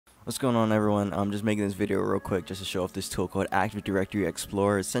What's going on, everyone? I'm just making this video real quick just to show off this tool called Active Directory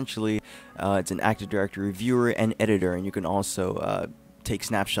Explorer. Essentially, it's an Active Directory viewer and editor, and you can also take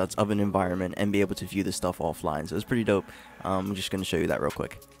snapshots of an environment and be able to view the stuff offline. So it's pretty dope. I'm just going to show you that real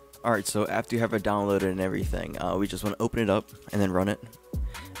quick. Alright, so after you have it downloaded and everything, we just want to open it up and then run it.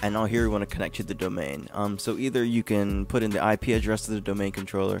 And now here we want to connect to the domain. So either you can put in the IP address of the domain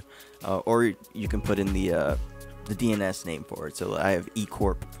controller, or you can put in the DNS name for it. So I have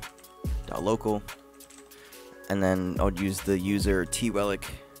ecorp.local, and then I'll use the user twellic,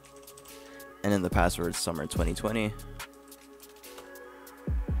 and then the password summer 2020.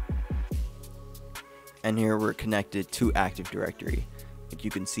 And here we're connected to Active Directory. Like,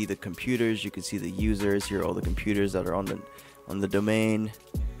 you can see the computers, you can see the users. Here are all the computers that are on the domain.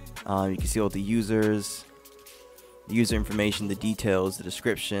 You can see all the users, user information, the details, the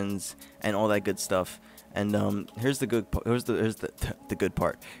descriptions, and all that good stuff. And here's the good here's the good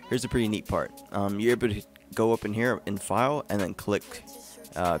part. Here's the pretty neat part. You're able to go up in here in File and then click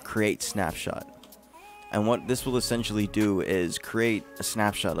Create Snapshot. And what this will essentially do is create a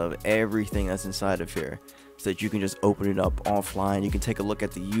snapshot of everything that's inside of here, so that you can just open it up offline. You can take a look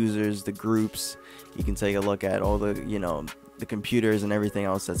at the users, the groups. You can take a look at all the the computers and everything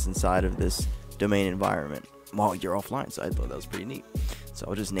else that's inside of this domain environment while you're offline. So I thought that was pretty neat. So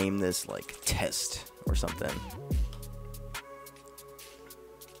I'll just name this like test or something.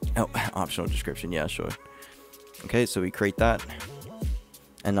 Oh, optional description. Yeah, sure. Okay, so we create that,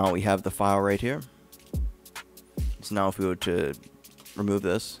 and now we have the file right here. So now if we were to remove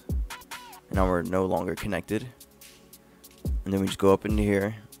this, and now we're no longer connected, and then we just go up into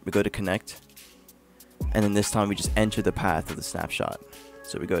here, we go to connect, and then this time we just enter the path of the snapshot.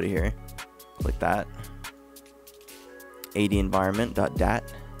 So we go to here, click that, ad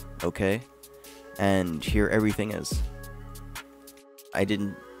environment.dat, okay, and here everything is. I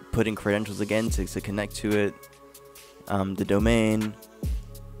didn't put in credentials again to connect to it. The domain,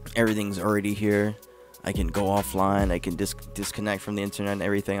 everything's already here. I can go offline, I can disconnect from the internet and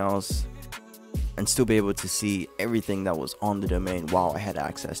everything else, and still be able to see everything that was on the domain while I had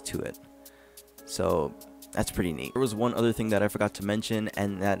access to it. So that's pretty neat. There was one other thing that I forgot to mention,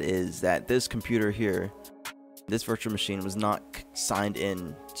 and that is that this computer here, this virtual machine, was not signed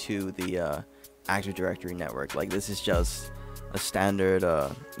in to the Active Directory network. Like, this is just a standard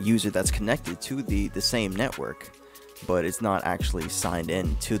user that's connected to the same network, but it's not actually signed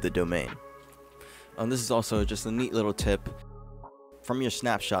in to the domain. This is also just a neat little tip from your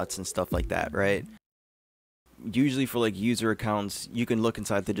snapshots and stuff like that, right? Usually for like user accounts, you can look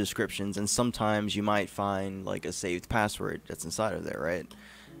inside the descriptions, and sometimes you might find like a saved password that's inside of there, right?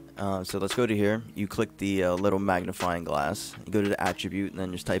 So let's go to here. You click the little magnifying glass, you go to the attribute, and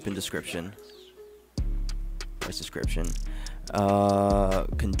then just type in description. Press description,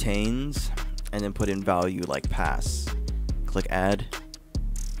 contains, and then put in value like pass. Click add,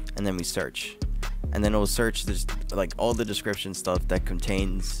 and then we search. And then it will search this, like, all the description stuff that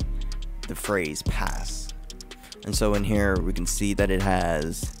contains the phrase pass. And so in here we can see that it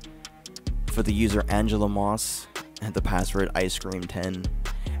has, for the user Angela Moss, had the password ice cream 10,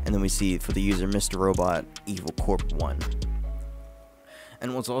 and then we see for the user Mr. Robot Evil Corp 1.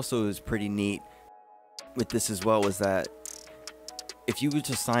 And what's also is pretty neat with this as well is that if you were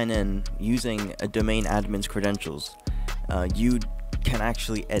to sign in using a domain admin's credentials, you can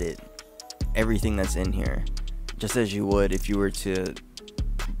actually edit everything that's in here, just as you would if you were to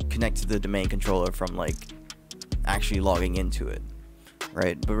connect to the domain controller from like actually logging into it,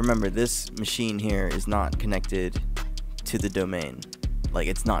 right? But remember, this machine here is not connected to the domain, like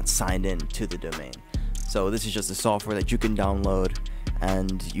it's not signed in to the domain. So this is just a software that you can download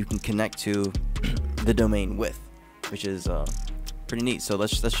and you can connect to the domain with, which is pretty neat. So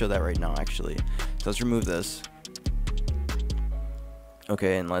let's show that right now actually. So let's remove this.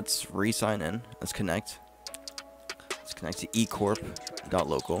 Okay, and let's re-sign in. Let's connect. Let's connect to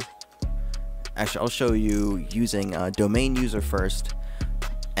ecorp.local. Actually, I'll show you using domain user first,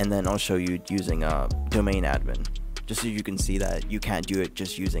 and then I'll show you using domain admin, just so you can see that you can't do it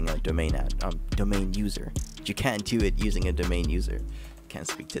just using a domain user. You can't do it using a domain user. Can't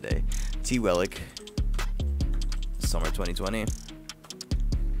speak today. twellic, summer 2020.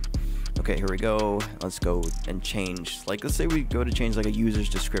 Okay, here we go. Let's go and change, like, let's say we go to change like a user's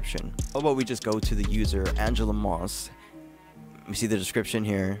description. How about we just go to the user Angela Moss. We see the description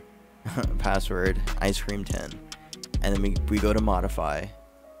here, password ice cream 10, and then we go to modify,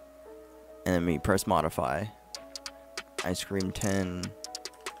 and then we press modify, ice cream 10,000,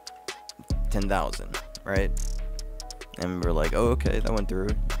 right? And we're like, oh, okay, that went through,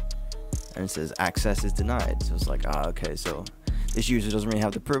 and it says access is denied. So it's like, okay, so this user doesn't really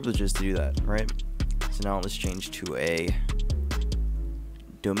have the privileges to do that, right? So now let's change to a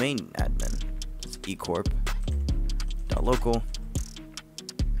domain admin. It's ecorp.local.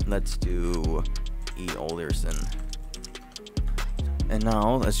 Let's do E. Olderson. And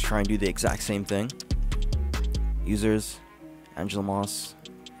now let's try and do the exact same thing. Users, Angela Moss,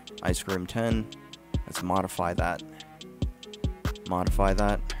 Ice Cream 10. Let's modify that. Modify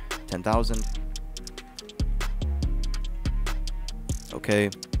that. 10,000. Okay.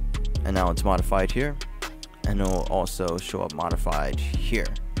 And now it's modified here. And it will also show up modified here.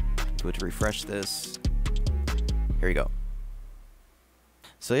 Go to refresh this. Here we go.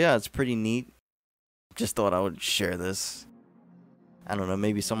 So yeah, it's pretty neat. Just thought I would share this. I don't know,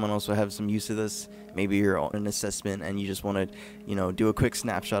 maybe someone else will have some use of this. Maybe you're on an assessment and you just want to, you know, do a quick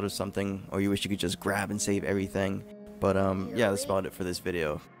snapshot of something, or you wish you could just grab and save everything. But yeah, that's about it for this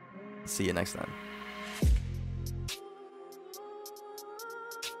video. See you next time.